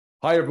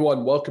Hi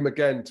everyone, welcome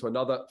again to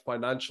another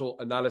financial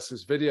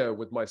analysis video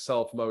with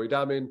myself, Moeed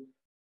Amin,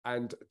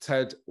 and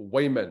Ted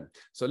Wayman.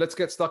 So let's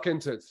get stuck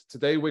into it.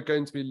 Today we're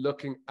going to be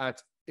looking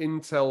at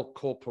Intel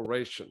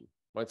Corporation,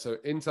 right? So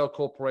Intel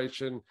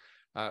Corporation,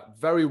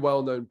 very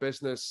well-known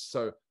business.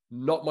 So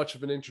not much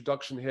of an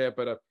introduction here,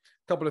 but a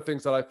couple of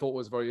things that I thought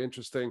was very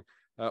interesting.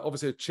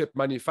 Obviously a chip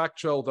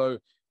manufacturer, although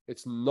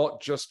it's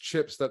not just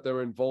chips that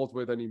they're involved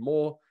with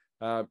anymore.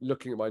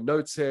 Looking at my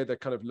notes here, they're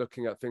kind of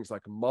looking at things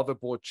like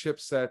motherboard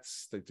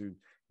chipsets. They do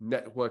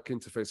network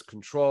interface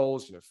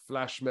controls,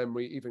 flash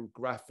memory, even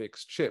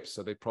graphics chips.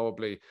 So they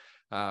probably,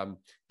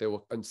 they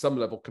will on some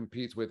level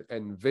compete with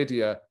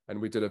NVIDIA.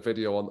 And we did a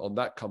video on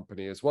that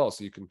company as well.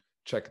 So you can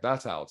check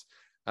that out.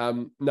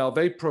 Now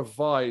they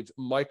provide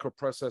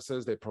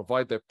microprocessors. They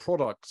provide their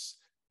products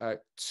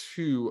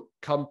to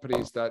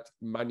companies that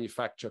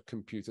manufacture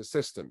computer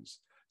systems.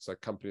 So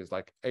companies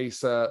like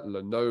Acer,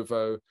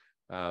 Lenovo,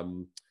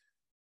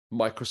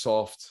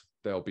 Microsoft,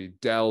 there'll be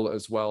Dell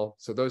as well.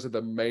 So those are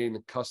the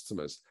main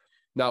customers.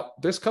 Now,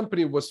 this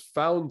company was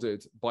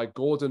founded by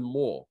Gordon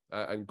Moore,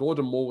 and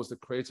Gordon Moore was the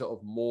creator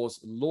of Moore's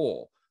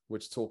Law,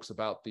 which talks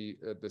about the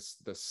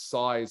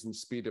size and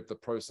speed of the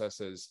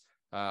processes,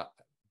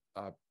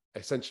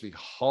 essentially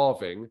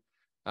halving,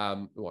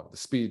 well, the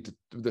speed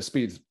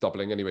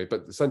doubling anyway,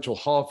 but the essential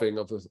halving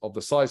of the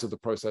size of the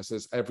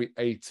processes every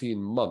 18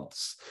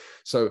 months.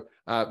 So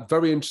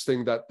very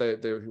interesting that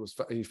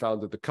he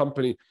founded the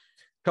company.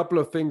 Couple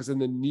of things in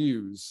the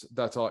news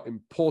that are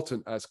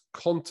important as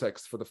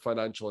context for the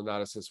financial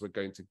analysis we're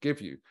going to give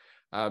you.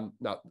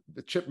 Now,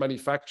 the chip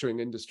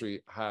manufacturing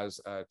industry has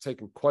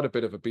taken quite a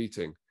bit of a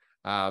beating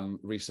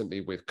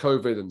recently with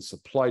COVID and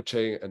supply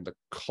chain and the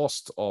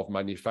cost of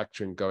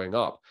manufacturing going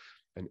up.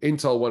 And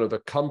Intel, one of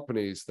the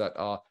companies that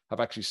have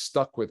actually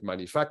stuck with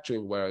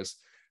manufacturing, whereas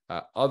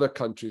other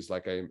countries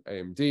like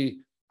AMD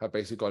have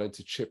basically gone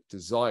into chip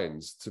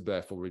designs to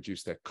therefore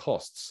reduce their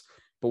costs.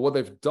 But what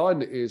they've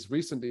done is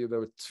recently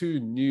there were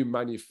two new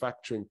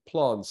manufacturing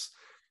plants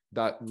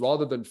that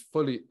rather than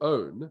fully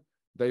own,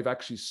 they've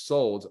actually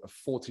sold a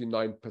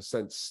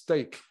 49%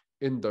 stake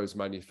in those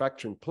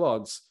manufacturing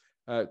plants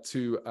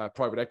to a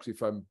private equity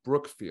firm,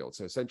 Brookfield.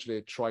 So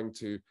essentially trying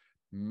to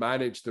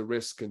manage the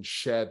risk and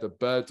share the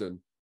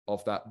burden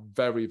of that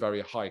very,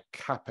 very high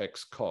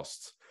CapEx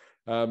cost.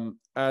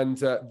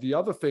 The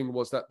other thing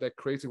was that they're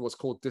creating what's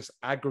called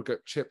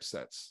disaggregate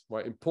chipsets,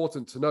 right?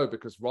 Important to know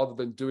because rather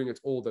than doing it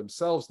all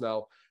themselves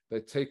now, they're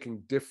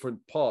taking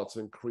different parts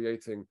and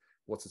creating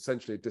what's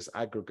essentially a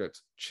disaggregate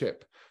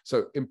chip.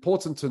 So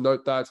important to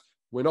note that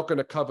we're not going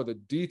to cover the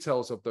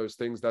details of those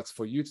things. That's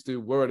for you to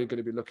do. We're only going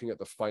to be looking at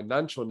the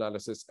financial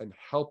analysis and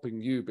helping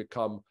you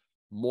become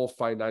more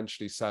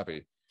financially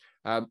savvy.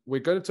 We're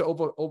going to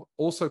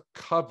also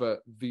cover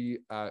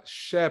the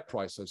share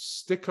price, so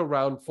stick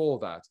around for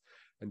that.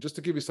 And just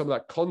to give you some of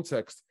that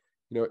context,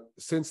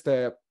 since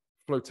their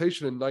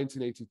flotation in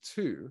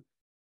 1982,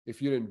 if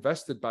you'd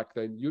invested back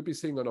then, you'd be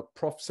sitting on a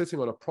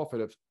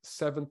profit of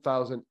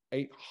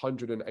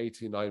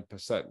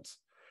 7,889%.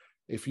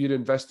 If you'd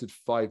invested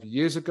 5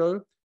 years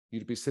ago,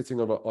 you'd be sitting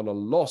on a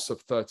loss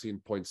of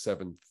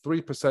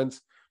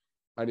 13.73%.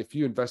 And if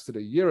you invested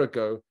a year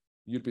ago,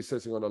 you'd be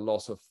sitting on a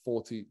loss of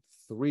 43%.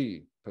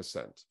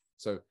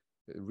 So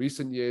in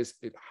recent years,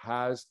 it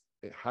has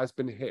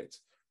been hit.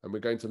 And we're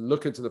going to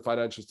look into the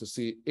financials to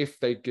see if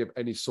they give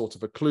any sort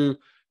of a clue.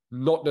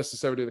 Not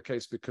necessarily the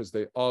case because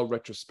they are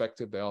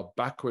retrospective, they are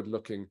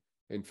backward-looking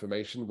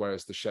information,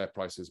 whereas the share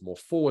price is more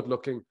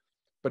forward-looking.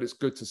 But it's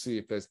good to see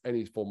if there's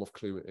any form of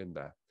clue in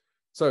there.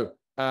 So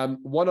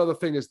one other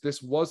thing is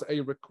this was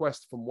a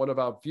request from one of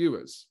our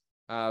viewers.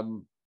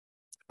 And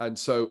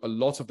so a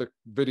lot of the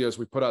videos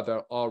we put out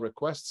there are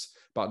requests,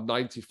 about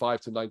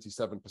 95 to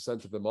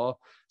 97% of them are.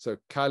 So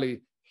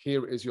Callie,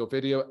 here is your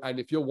video. And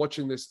if you're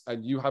watching this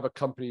and you have a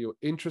company you're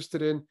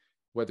interested in,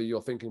 whether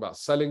you're thinking about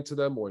selling to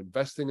them or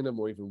investing in them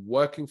or even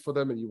working for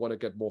them and you want to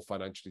get more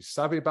financially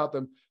savvy about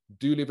them,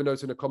 do leave a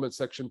note in the comment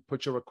section,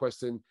 put your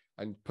request in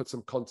and put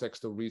some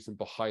context or reason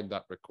behind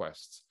that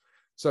request.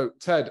 So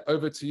Ted,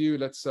 over to you.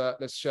 Let's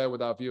share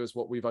with our viewers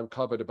what we've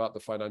uncovered about the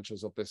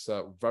financials of this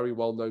very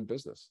well-known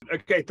business.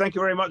 Okay, thank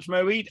you very much,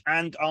 Moeed,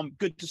 and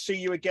good to see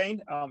you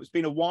again. It's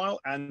been a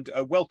while, and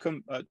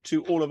welcome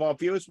to all of our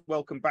viewers.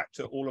 Welcome back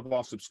to all of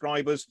our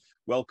subscribers.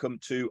 Welcome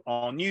to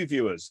our new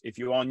viewers. If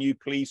you are new,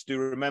 please do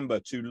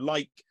remember to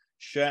like,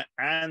 share,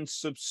 and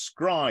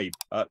subscribe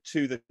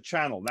to the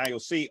channel. Now you'll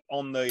see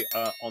on the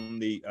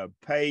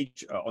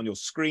page on your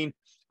screen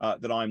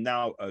that I'm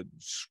now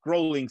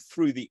scrolling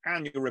through the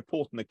annual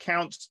report and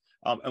accounts,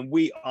 and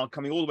we are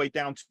coming all the way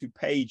down to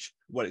page,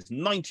 well, it's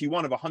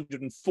 91 of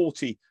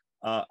 140,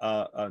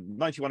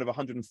 91 of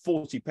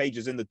 140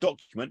 pages in the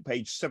document,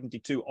 page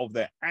 72 of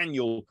their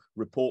annual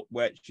report,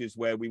 which is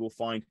where we will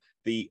find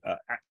the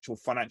actual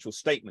financial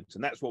statement.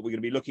 And that's what we're going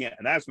to be looking at.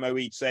 And as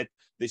Moeed said,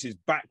 this is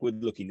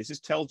backward looking. This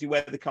tells you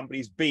where the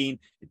company's been.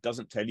 It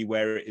doesn't tell you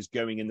where it is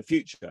going in the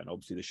future. And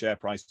obviously the share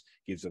price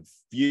gives a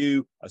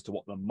view as to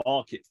what the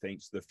market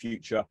thinks the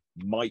future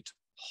might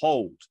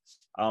hold.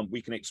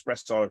 We can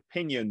express our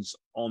opinions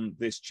on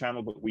this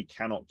channel, but we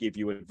cannot give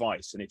you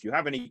advice. And if you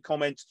have any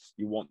comments,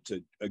 you want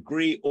to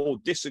agree or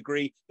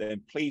disagree,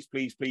 then please,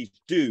 please, please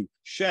do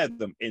share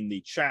them in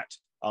the chat.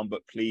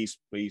 But please,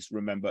 please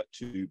remember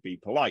to be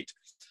polite.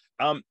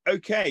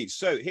 Okay,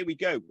 so here we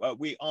go.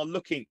 We are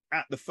looking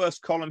at the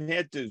first column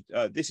here.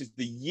 This is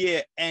the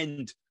year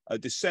end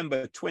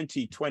December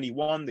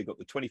 2021. They got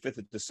the 25th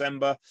of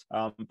December,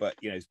 but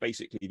it's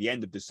basically the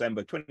end of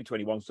December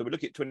 2021. So we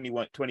look at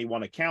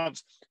 21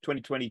 accounts.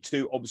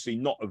 2022 obviously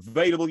not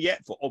available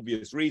yet for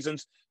obvious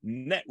reasons.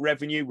 Net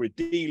revenue, we're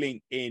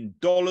dealing in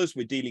dollars,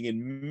 we're dealing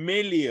in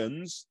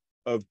millions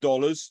of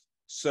dollars.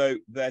 So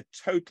their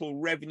total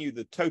revenue,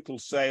 the total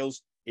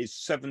sales is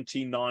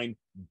 $79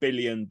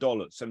 billion,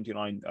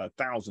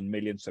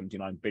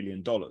 $79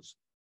 billion.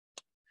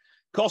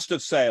 Cost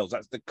of sales,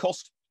 that's the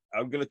cost.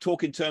 I'm going to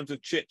talk in terms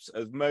of chips,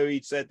 as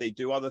Moeed said. They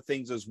do other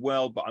things as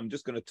well, but I'm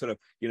just going to sort of,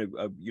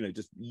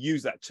 just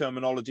use that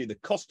terminology. The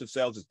cost of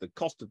sales is the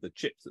cost of the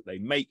chips that they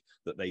make,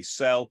 that they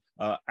sell,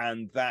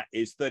 and that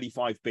is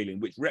 35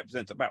 billion, which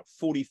represents about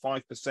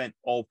 45%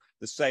 of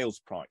the sales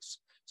price.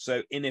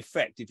 So in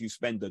effect, if you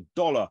spend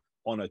 $1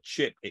 on a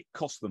chip, it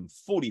costs them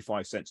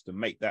 45 cents to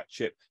make that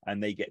chip,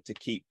 and they get to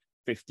keep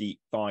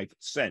 55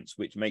 cents,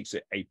 which makes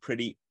it a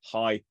pretty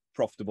high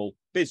profitable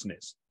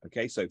business.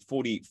 Okay, so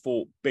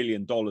 $44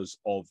 billion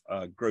of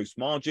gross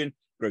margin,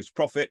 gross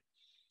profit.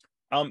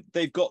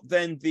 They've got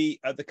then the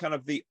kind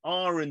of the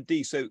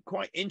R&D. So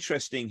quite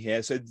interesting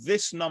here. So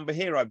this number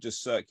here I've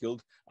just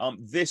circled.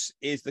 This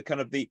is the kind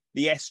of the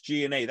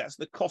SG&A. That's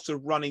the cost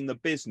of running the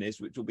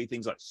business, which will be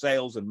things like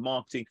sales and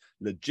marketing,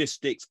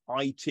 logistics,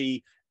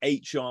 IT,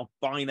 HR,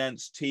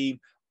 finance team,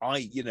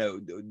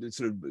 the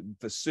sort of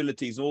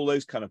facilities, all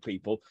those kind of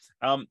people.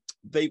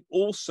 They've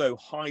also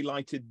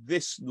highlighted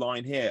this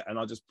line here, and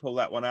I'll just pull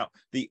that one out,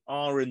 the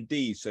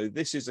R&D. So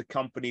this is a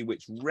company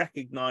which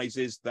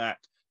recognizes that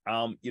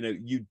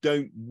you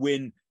don't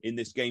win in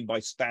this game by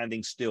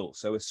standing still.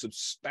 So a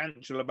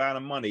substantial amount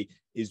of money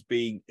is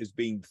being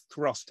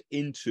thrust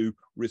into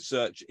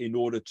research in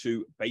order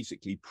to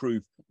basically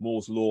prove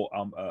Moore's law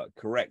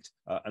correct,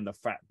 and the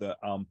fact that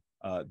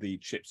the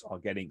chips are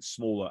getting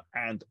smaller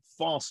and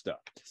faster.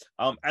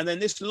 And then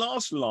this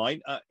last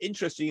line,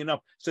 interesting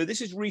enough, so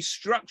this is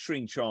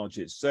restructuring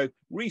charges. So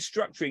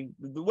restructuring,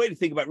 the way to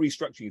think about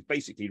restructuring is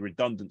basically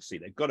redundancy.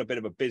 They've got a bit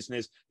of a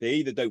business. They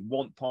either don't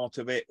want part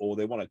of it or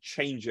they want to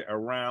change it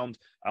around.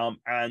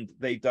 And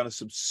they've done a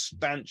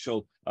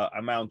substantial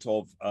amount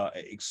of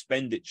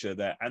expenditure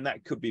there. And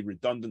that could be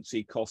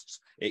redundancy costs.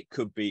 It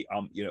could be,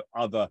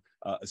 other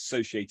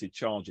associated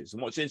charges.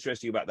 And what's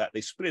interesting about that,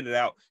 they split it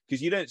out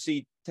because you don't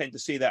tend to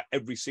see that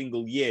every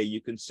single year.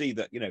 You can see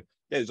that,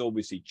 there's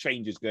obviously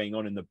changes going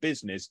on in the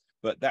business,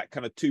 but that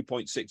kind of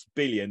 2.6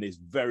 billion is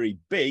very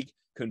big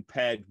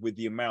compared with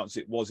the amounts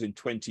it was in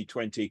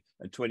 2020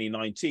 and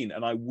 2019.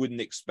 And I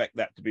wouldn't expect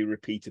that to be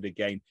repeated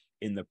again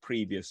in the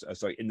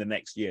in the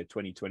next year,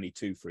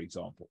 2022, for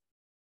example.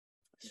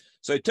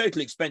 So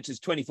total expenses,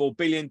 24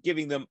 billion,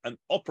 giving them an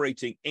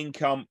operating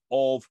income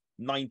of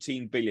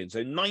 19 billion.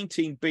 So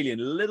 19 billion,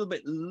 a little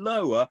bit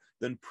lower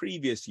than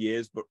previous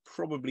years, but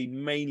probably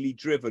mainly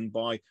driven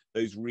by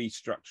those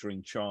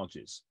restructuring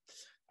charges.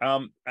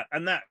 And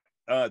that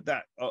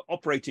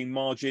operating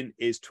margin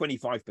is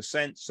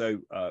 25%. So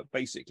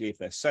basically, if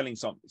they're selling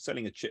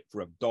a chip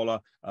for $1,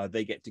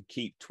 they get to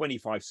keep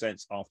 25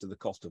 cents after the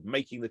cost of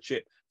making the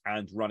chip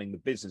and running the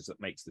business that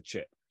makes the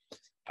chip.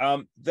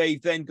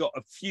 They've then got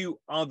a few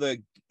other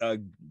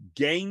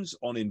gains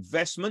on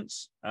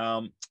investments,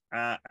 and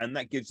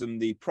that gives them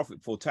the profit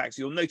before tax.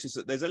 You'll notice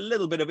that there's a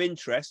little bit of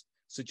interest,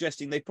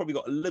 suggesting they've probably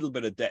got a little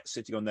bit of debt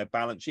sitting on their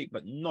balance sheet,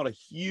 but not a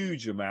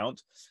huge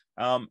amount.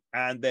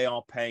 And they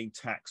are paying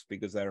tax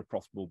because they're a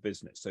profitable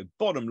business. So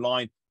bottom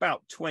line,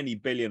 about 20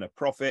 billion of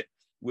profit,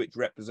 which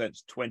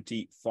represents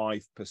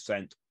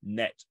 25%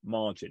 net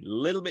margin. A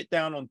little bit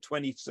down on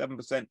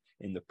 27%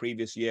 in the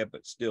previous year,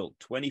 but still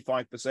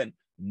 25%,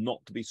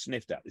 not to be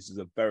sniffed at. This is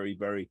a very,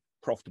 very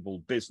profitable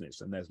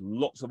business. And there's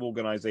lots of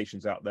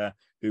organizations out there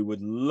who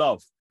would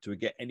love to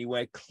get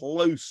anywhere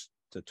close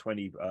to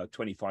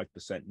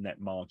 25%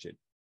 net margin.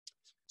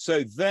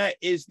 So there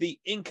is the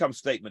income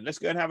statement. Let's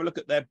go and have a look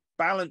at their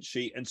balance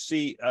sheet and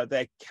see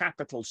their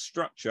capital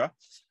structure.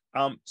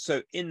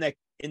 So in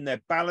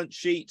their balance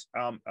sheet,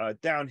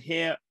 down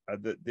here,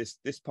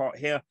 this part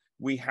here,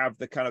 we have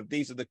the kind of,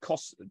 these are the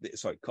costs,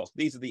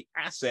 these are the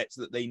assets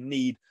that they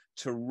need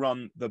to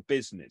run the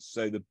business.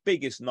 So the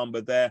biggest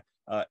number there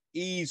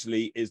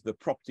easily is the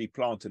property,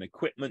 plant and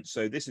equipment.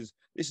 So this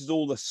is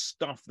all the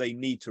stuff they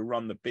need to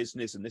run the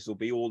business, and this will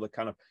be all the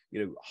kind of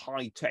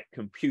high-tech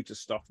computer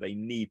stuff they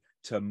need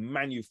to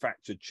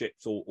manufacture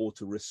chips or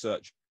to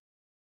research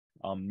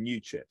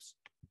new chips.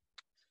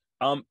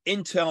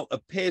 Intel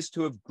appears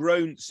to have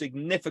grown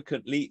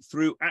significantly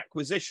through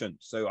acquisition.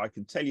 So I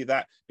can tell you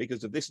that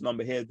because of this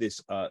number here,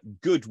 this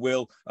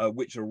goodwill,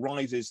 which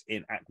arises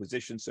in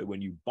acquisition. So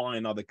when you buy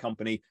another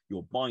company,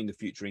 you're buying the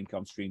future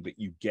income stream, but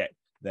you get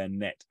their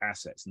net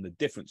assets. And the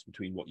difference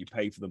between what you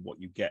pay for them, what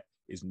you get,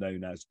 is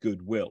known as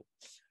goodwill.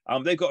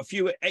 They've got a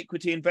few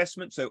equity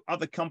investments, so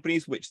other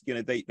companies which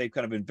they've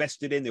kind of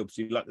invested in, they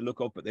obviously like the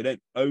look of, but they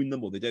don't own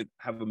them, or they don't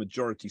have a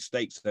majority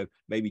stake, so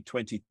maybe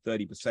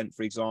 20-30%,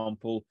 for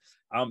example.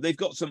 They've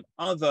got some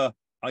other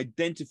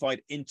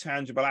identified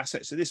intangible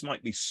assets, so this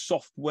might be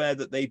software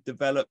that they've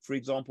developed, for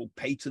example,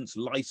 patents,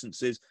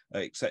 licenses,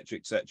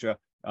 etc.,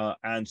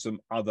 and some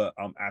other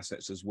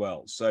assets as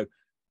well. So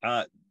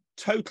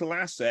total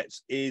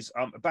assets is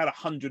about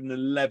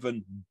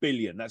 111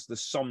 billion. That's the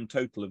sum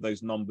total of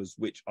those numbers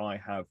which I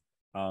have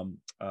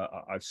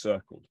I've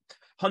circled.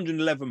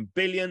 111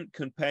 billion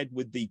compared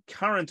with the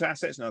current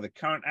assets. Now the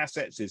current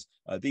assets is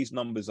these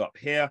numbers up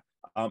here,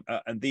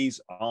 and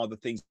these are the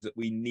things that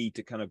we need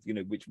to kind of,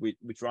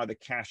 which are either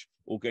cash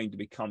or going to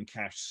become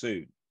cash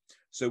soon.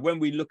 So when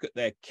we look at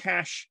their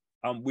cash,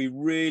 we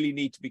really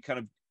need to be kind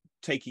of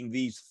taking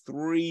these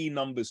three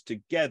numbers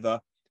together.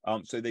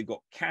 So they've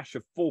got cash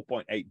of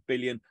 4.8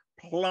 billion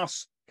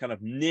plus kind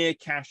of near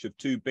cash of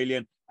 2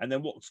 billion, and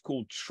then what's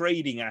called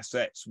trading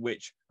assets,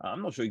 which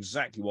I'm not sure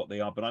exactly what they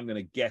are, but I'm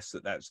going to guess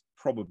that that's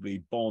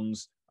probably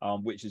bonds,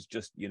 which is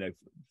just,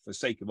 for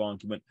sake of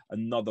argument,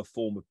 another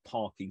form of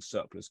parking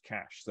surplus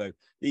cash. So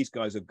these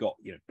guys have got,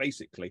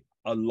 basically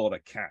a lot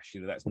of cash.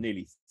 That's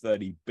nearly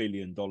 $30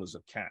 billion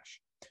of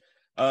cash.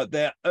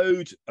 They're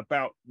owed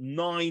about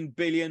 9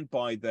 billion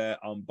by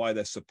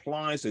their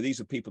suppliers. So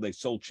these are people they've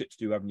sold chips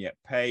to who haven't yet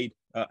paid.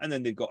 And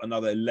then they've got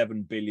another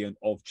 11 billion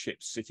of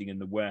chips sitting in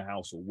the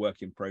warehouse or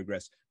work in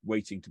progress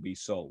waiting to be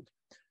sold.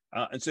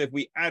 And so if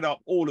we add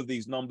up all of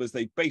these numbers,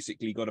 they've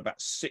basically got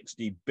about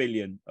 60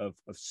 billion of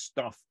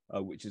stuff,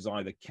 which is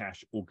either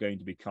cash or going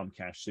to become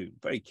cash soon.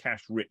 Very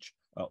cash rich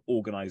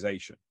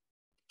organization.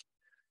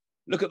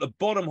 Look at the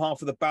bottom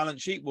half of the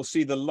balance sheet. We'll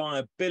see the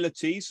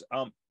liabilities.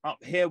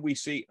 Up here we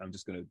see, I'm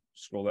just going to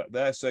scroll that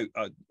there. So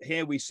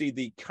here we see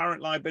the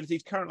current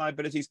liabilities. Current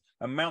liabilities,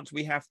 amounts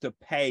we have to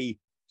pay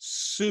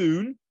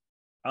soon.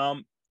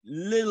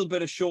 Little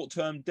bit of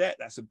short-term debt.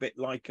 That's a bit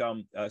like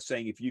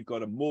saying if you've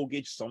got a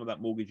mortgage, some of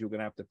that mortgage you're going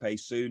to have to pay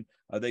soon.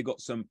 They've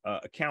got some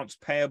accounts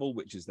payable,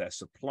 which is their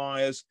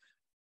suppliers.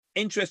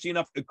 Interesting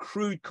enough,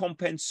 accrued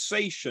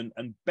compensation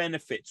and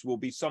benefits will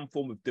be some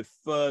form of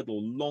deferred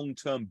or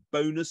long-term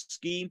bonus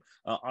scheme,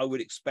 I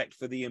would expect,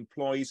 for the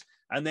employees.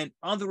 And then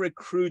other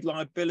accrued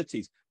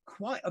liabilities,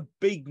 quite a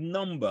big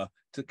number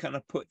to kind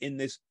of put in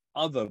this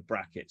other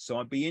bracket. So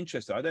I'd be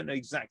interested. I don't know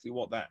exactly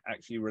what that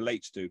actually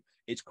relates to.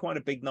 It's quite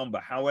a big number.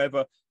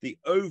 However, the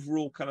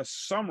overall kind of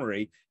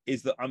summary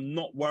is that I'm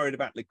not worried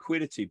about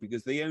liquidity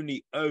because they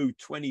only owe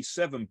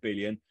 27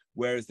 billion,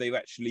 whereas they've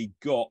actually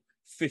got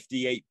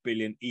 58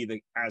 billion either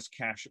as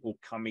cash or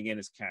coming in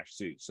as cash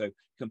soon. So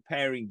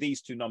comparing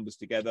these two numbers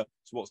together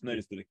is what's known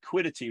as the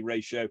liquidity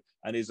ratio,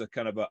 and is a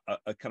kind of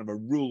a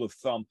rule of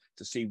thumb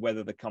to see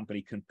whether the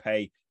company can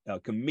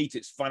meet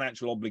its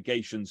financial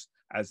obligations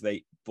as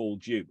they fall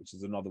due, which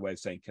is another way of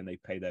saying can they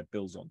pay their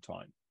bills on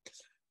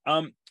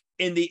time.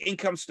 In the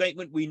income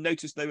statement, we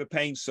noticed they were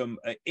paying some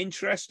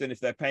interest, and if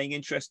they're paying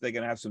interest, they're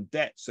going to have some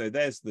debt. So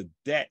there's the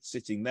debt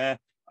sitting there.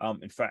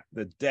 In fact,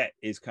 the debt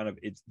is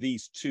it's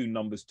these two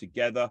numbers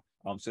together.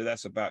 So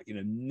that's about,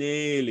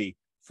 nearly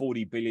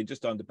 40 billion,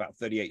 just under about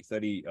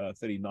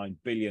 39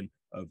 billion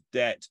of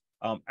debt.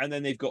 And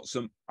then they've got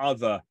some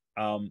other,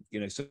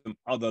 some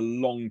other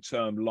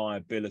long-term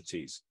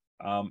liabilities.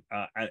 And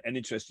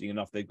interesting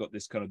enough, they've got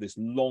this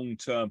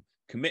long-term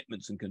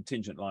commitments and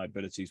contingent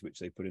liabilities, which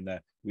they put in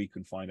there. We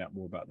can find out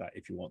more about that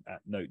if you want at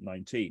note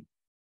 19.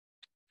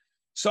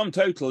 Sum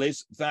total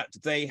is that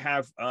they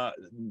have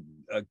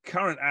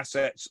current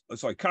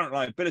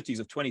liabilities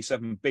of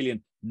 27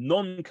 billion,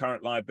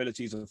 non-current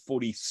liabilities of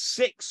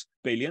 46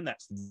 billion.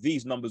 That's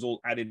these numbers all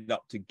added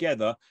up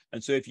together.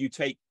 And so if you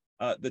take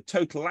the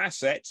total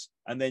assets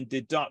and then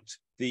deduct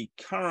the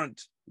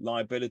current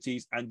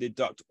liabilities and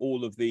deduct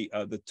all of the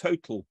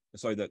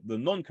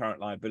non-current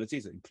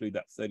liabilities, include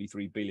that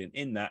 33 billion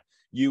in that,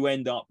 you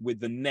end up with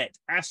the net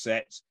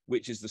assets,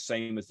 which is the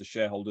same as the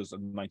shareholders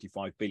of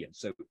 95 billion.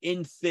 So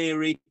in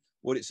theory,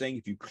 what it's saying,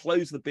 if you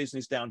close the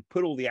business down,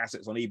 put all the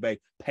assets on eBay,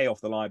 pay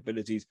off the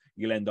liabilities,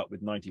 you'll end up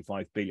with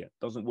 95 billion.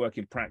 Doesn't work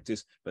in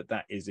practice, but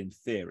that is in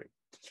theory.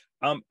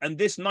 And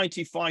this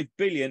 95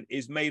 billion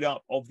is made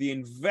up of the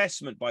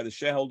investment by the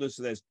shareholders.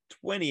 So there's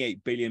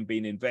 28 billion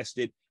being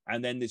invested,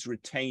 and then this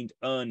retained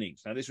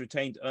earnings. Now, this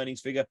retained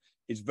earnings figure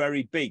is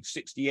very big,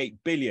 68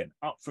 billion,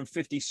 up from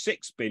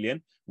 56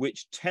 billion,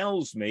 which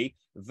tells me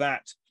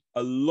that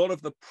a lot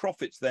of the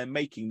profits they're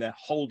making, they're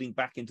holding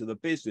back into the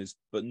business,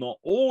 but not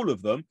all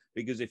of them,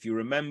 because if you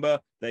remember,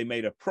 they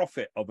made a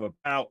profit of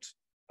about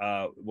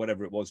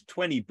whatever it was,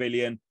 20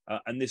 billion,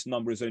 and this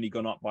number has only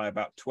gone up by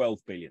about 12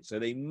 billion. So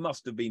they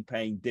must have been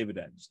paying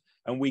dividends.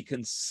 And we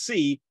can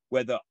see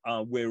whether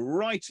we're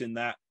right in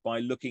that by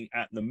looking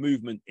at the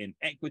movement in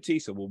equity.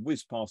 So we'll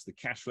whiz past the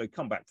cash flow,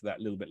 come back to that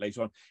a little bit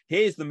later on.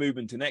 Here's the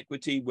movement in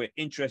equity. We're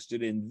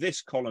interested in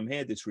this column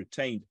here, this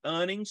retained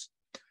earnings.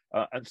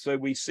 And so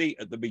we see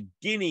at the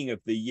beginning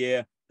of the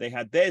year, They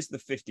had, there's the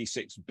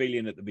 56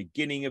 billion at the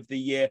beginning of the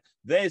year.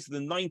 There's the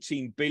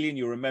 19 billion.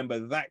 You remember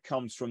that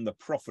comes from the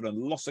profit and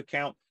loss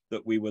account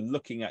that we were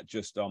looking at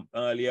just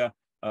earlier.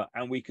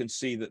 And we can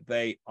see that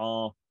they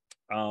are,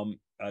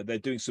 they're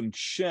doing some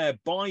share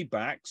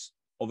buybacks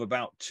of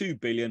about 2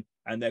 billion,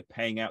 and they're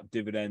paying out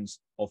dividends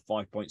of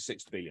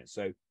 5.6 billion.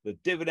 So the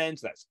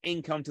dividends, that's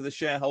income to the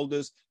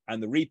shareholders,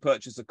 and the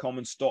repurchase of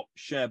common stock,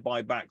 share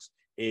buybacks,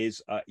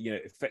 is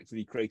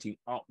effectively creating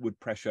upward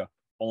pressure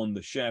on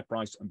the share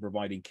price and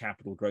providing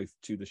capital growth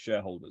to the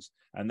shareholders.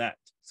 And that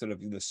sort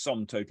of the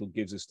sum total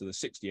gives us to the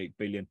 68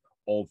 billion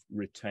of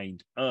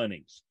retained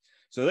earnings.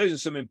 So those are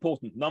some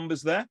important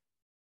numbers there.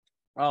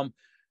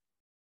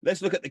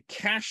 Let's look at the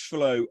cash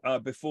flow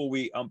before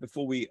we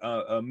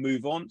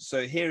move on.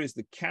 So here is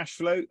the cash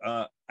flow,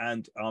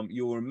 and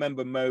you'll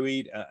remember,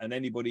 Moeed, and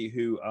anybody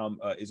who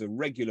is a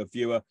regular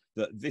viewer,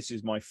 that this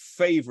is my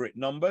favorite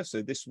number.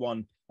 So this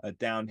one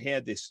down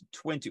here, this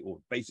 20 or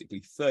basically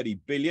 30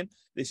 billion.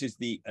 This is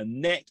the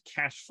net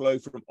cash flow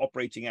from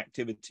operating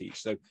activities.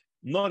 So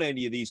not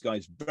only are these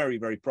guys very,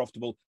 very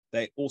profitable,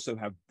 they also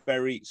have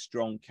very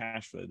strong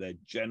cash flow. They're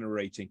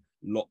generating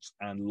lots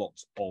and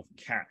lots of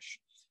cash.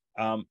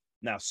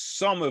 Now,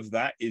 some of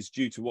that is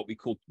due to what we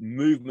call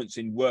movements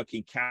in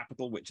working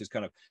capital, which is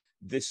kind of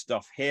this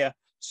stuff here.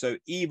 So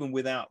even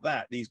without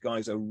that, these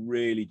guys are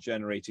really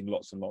generating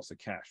lots and lots of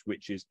cash,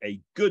 which is a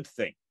good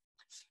thing.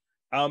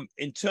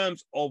 In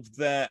terms of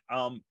their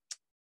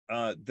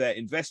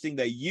investing,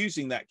 they're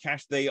using that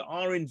cash. They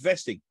are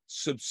investing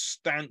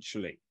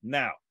substantially.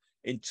 Now,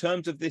 in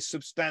terms of this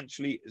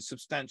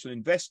substantial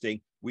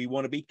investing, we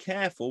want to be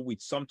careful. We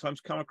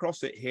sometimes come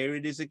across it. Here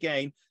it is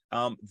again.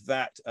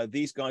 That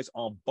these guys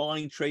are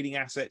buying trading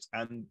assets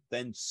and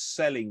then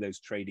selling those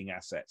trading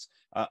assets.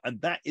 And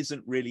that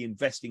isn't really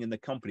investing in the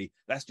company.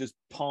 That's just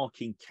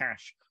parking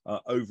cash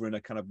over in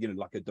a kind of,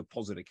 like a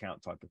deposit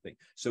account type of thing.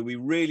 So we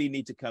really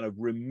need to kind of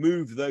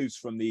remove those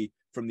from the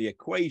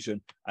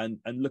equation and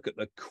look at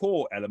the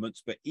core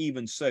elements. But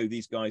even so,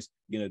 these guys,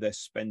 they're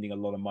spending a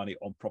lot of money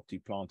on property,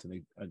 plant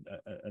and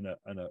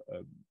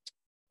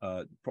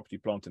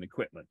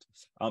equipment.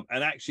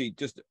 And actually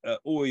just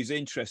always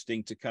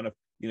interesting to kind of,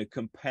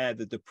 compare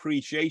the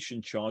depreciation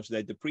charge.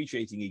 They're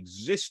depreciating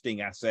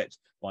existing assets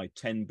by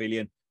 10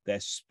 billion. They're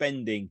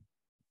spending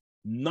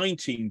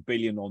 19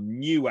 billion on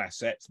new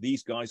assets.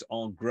 These guys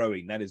aren't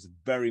growing. That is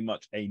very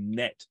much a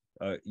net,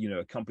 a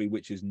company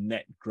which is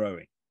net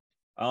growing.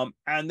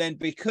 And then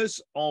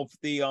because of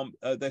the,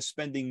 they're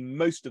spending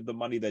most of the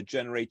money they're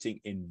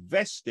generating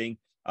investing,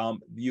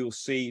 you'll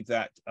see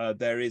that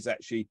there is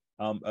actually,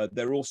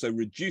 they're also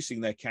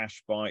reducing their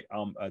cash by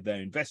their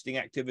investing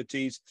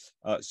activities.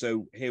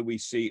 So here we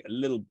see a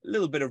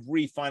little bit of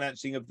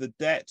refinancing of the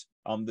debt.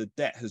 The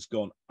debt has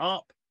gone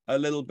up a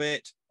little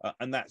bit,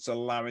 and that's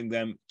allowing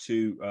them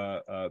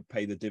to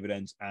pay the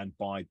dividends and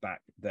buy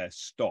back their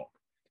stock.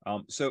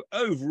 So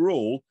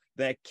overall,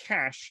 their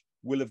cash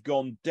will have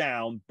gone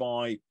down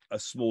by a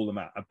small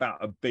amount, about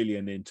 1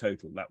 billion in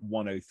total, that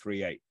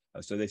 1038.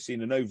 So they've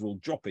seen an overall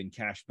drop in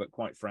cash, but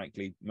quite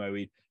frankly,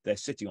 Moeed, they're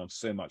sitting on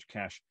so much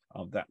cash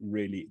that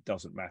really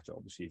doesn't matter.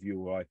 Obviously, if you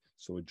or I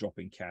saw a drop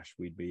in cash,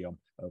 we'd be of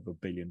 1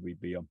 billion.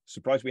 We'd be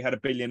surprised we had 1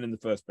 billion in the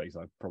first place.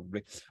 I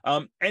probably.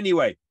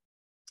 Anyway,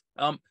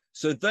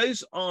 so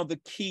those are the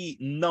key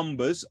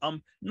numbers.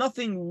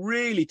 Nothing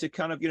really to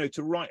kind of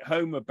to write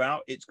home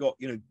about. It's got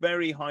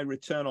very high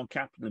return on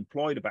capital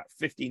employed, about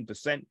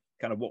 15%,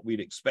 kind of what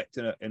we'd expect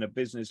in a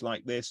business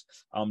like this.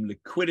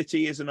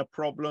 Liquidity isn't a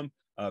problem.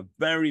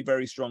 Very,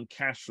 very strong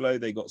cash flow.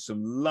 They got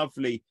some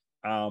lovely,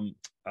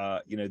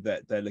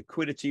 their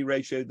liquidity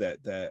ratio,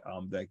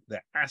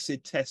 their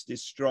acid test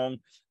is strong.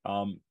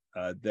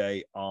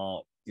 They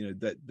are,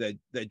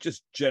 they're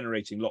just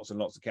generating lots and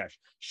lots of cash.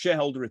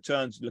 Shareholder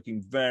returns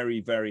looking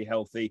very, very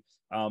healthy,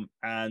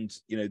 and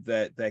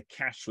their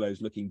cash flow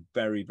is looking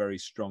very, very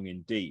strong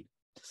indeed.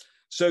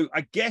 So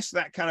I guess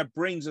that kind of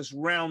brings us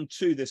round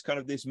to this kind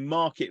of this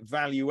market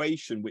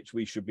valuation, which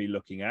we should be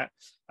looking at.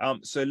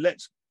 So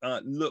let's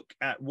look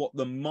at what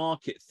the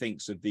market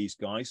thinks of these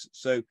guys.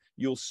 So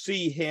you'll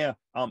see here,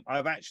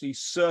 I've actually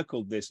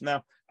circled this.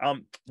 Now,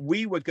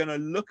 we were going to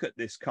look at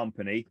this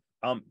company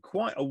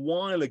quite a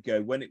while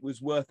ago when it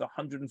was worth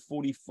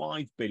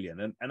 145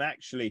 billion. And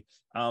actually,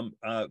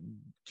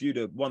 due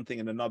to one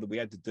thing and another, we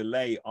had to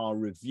delay our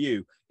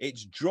review.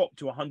 It's dropped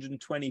to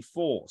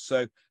 124.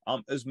 So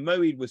as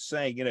Moeed was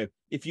saying,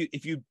 if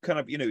you kind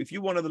of, if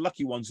you're one of the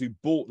lucky ones who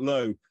bought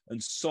low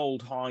and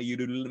sold high,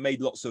 you'd have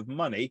made lots of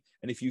money.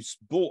 And if you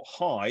bought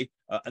high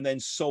and then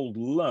sold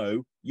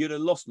low, you'd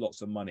have lost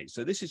lots of money.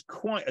 So this is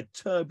quite a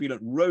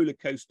turbulent roller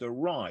coaster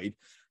ride.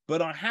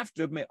 But I have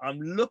to admit,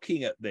 I'm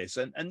looking at this,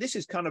 and this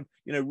is kind of,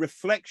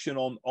 reflection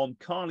on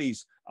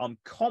Carly's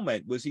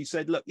comment, was he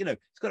said, look,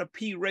 it's got a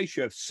P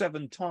ratio of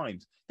 7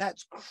 times.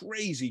 That's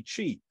crazy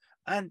cheap.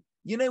 And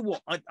you know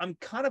what? I'm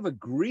kind of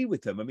agree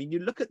with him. I mean, you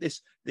look at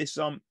this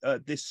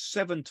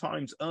 7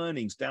 times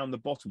earnings down the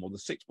bottom, or the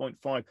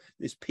 6.5,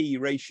 this P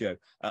ratio,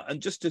 and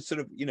just to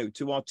sort of,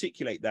 to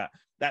articulate that,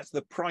 That's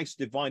the price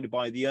divided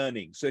by the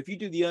earnings. So if you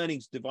do the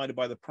earnings divided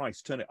by the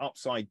price, turn it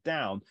upside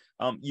down,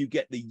 you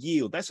get the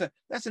yield. That's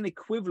an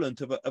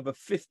equivalent of a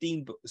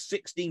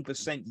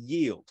 16%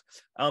 yield.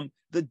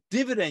 The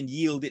dividend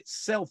yield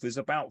itself is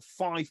about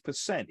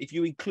 5%. If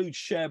you include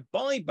share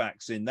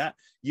buybacks in that,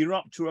 you're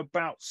up to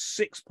about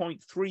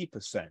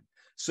 6.3%.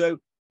 So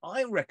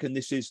I reckon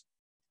this is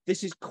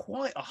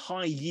quite a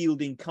high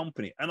yielding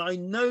company. And I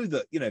know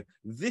that,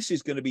 this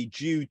is going to be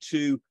due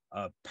to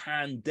a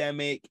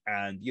pandemic,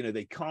 and,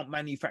 they can't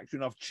manufacture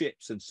enough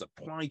chips, and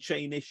supply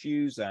chain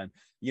issues, and,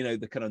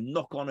 the kind of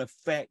knock-on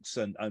effects,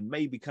 and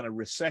maybe kind of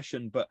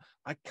recession. But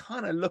I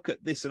kind of look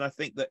at this and I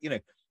think that,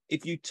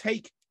 if you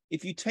take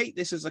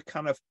this as a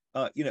kind of,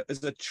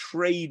 as a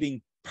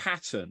trading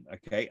pattern,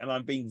 okay, and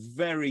I'm being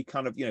very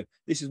kind of,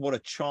 this is what a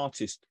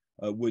chartist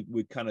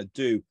would kind of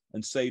do,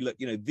 and say, look,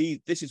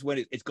 this is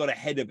when it's got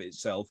ahead of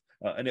itself,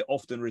 and it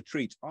often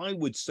retreats. I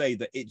would say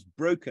that it's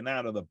broken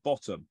out of the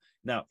bottom.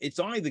 Now, it's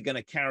either going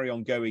to carry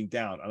on going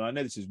down, and I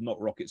know this is not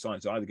rocket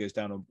science, it either goes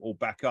down or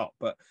back up,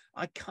 but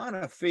I kind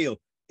of feel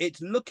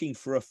it's looking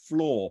for a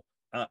floor,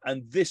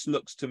 and this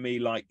looks to me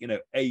like,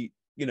 a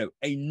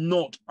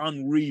not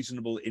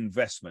unreasonable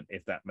investment,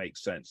 if that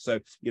makes sense. So,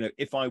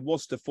 if I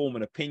was to form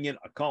an opinion,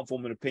 I can't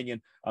form an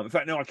opinion. In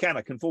fact, no, I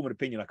can form an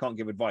opinion. I can't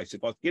give advice.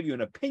 If I give you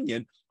an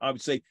opinion, I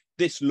would say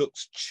this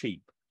looks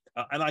cheap.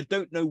 And I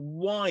don't know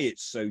why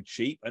it's so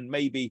cheap. And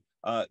maybe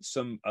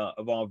some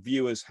of our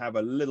viewers have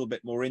a little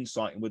bit more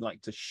insight and would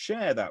like to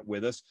share that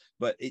with us.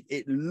 But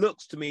it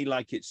looks to me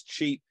like it's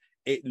cheap.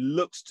 It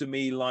looks to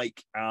me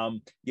like,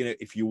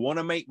 if you want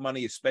to make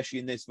money, especially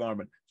in this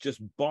environment,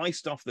 just buy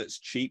stuff that's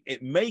cheap.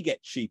 It may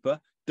get cheaper.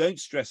 Don't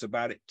stress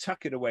about it.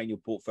 Tuck it away in your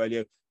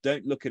portfolio.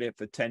 Don't look at it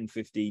for 10,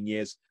 15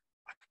 years.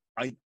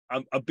 I'd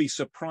be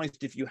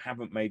surprised if you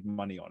haven't made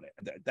money on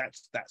it.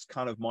 That's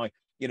kind of my,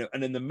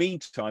 and in the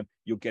meantime,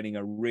 you're getting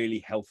a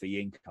really healthy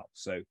income.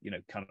 So,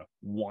 kind of,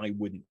 why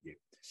wouldn't you?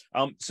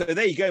 So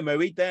there you go,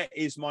 Moeed. There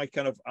is my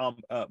kind of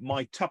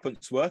my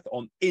tuppence worth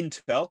on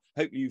Intel.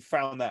 Hope you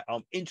found that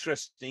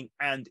interesting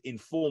and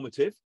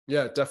informative.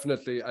 Yeah,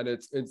 definitely. And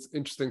it's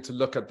interesting to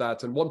look at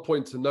that. And one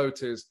point to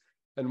note is,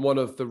 and one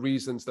of the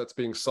reasons that's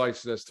being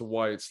cited as to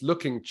why it's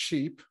looking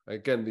cheap,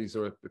 again, these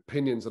are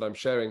opinions that I'm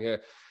sharing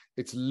here,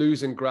 it's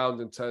losing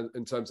ground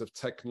in terms of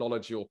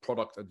technology or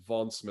product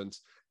advancement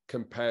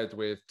compared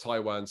with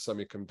Taiwan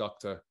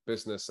semiconductor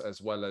business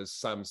as well as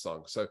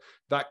Samsung. So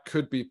that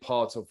could be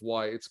part of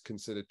why it's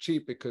considered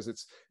cheap, because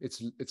it's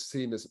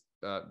seen as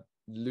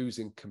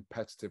losing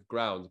competitive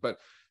ground. But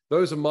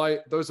those are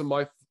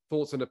my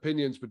thoughts and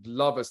opinions. Would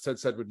love, as Ted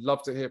said, would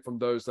love to hear from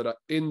those that are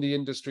in the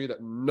industry,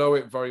 that know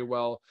it very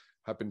well,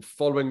 have been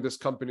following this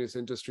company's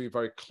industry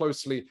very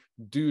closely.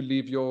 Do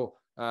leave your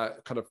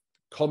kind of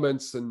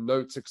comments and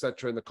notes,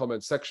 etc., in the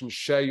comment section.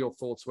 Share your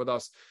thoughts with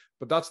us.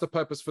 But that's the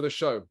purpose for the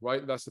show,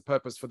 right? That's the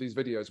purpose for these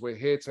videos. We're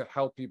here to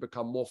help you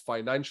become more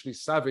financially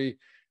savvy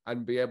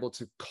and be able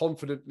to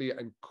confidently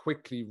and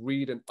quickly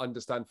read and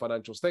understand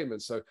financial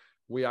statements. So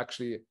we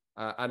actually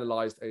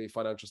analyzed a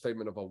financial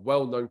statement of a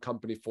well-known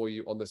company for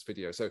you on this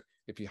video. So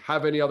if you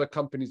have any other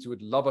companies you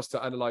would love us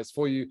to analyze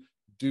for you,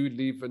 do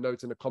leave a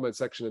note in the comment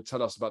section and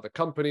tell us about the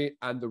company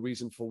and the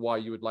reason for why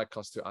you would like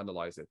us to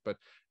analyze it. But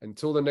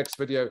until the next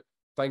video,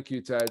 thank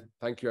you, Ted.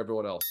 Thank you,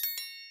 everyone else.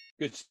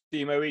 Good to see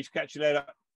you, Moeed. Catch you later.